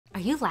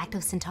you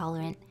lactose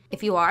intolerant?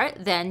 If you are,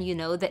 then you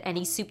know that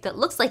any soup that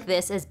looks like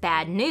this is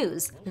bad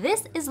news.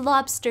 This is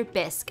lobster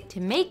bisque. To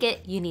make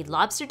it, you need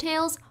lobster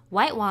tails,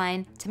 white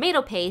wine,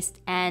 tomato paste,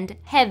 and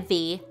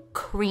heavy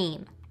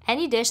cream.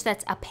 Any dish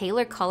that's a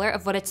paler color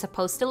of what it's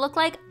supposed to look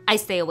like, I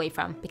stay away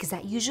from, because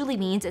that usually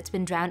means it's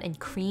been drowned in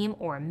cream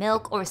or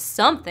milk or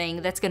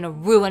something that's gonna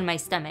ruin my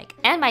stomach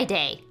and my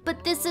day.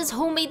 But this is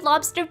homemade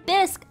lobster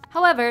bisque.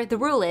 However, the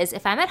rule is,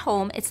 if I'm at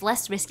home, it's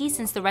less risky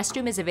since the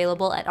restroom is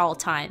available at all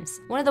times.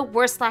 One of the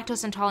worst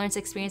lactose intolerance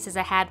experiences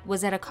I had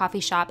was at a coffee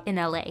shop in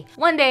LA.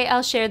 One day,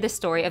 I'll share the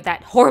story of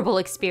that horrible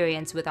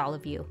experience with all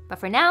of you. But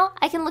for now,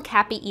 I can look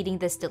happy eating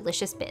this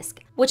delicious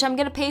bisque, which I'm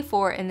gonna pay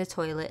for in the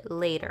toilet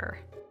later.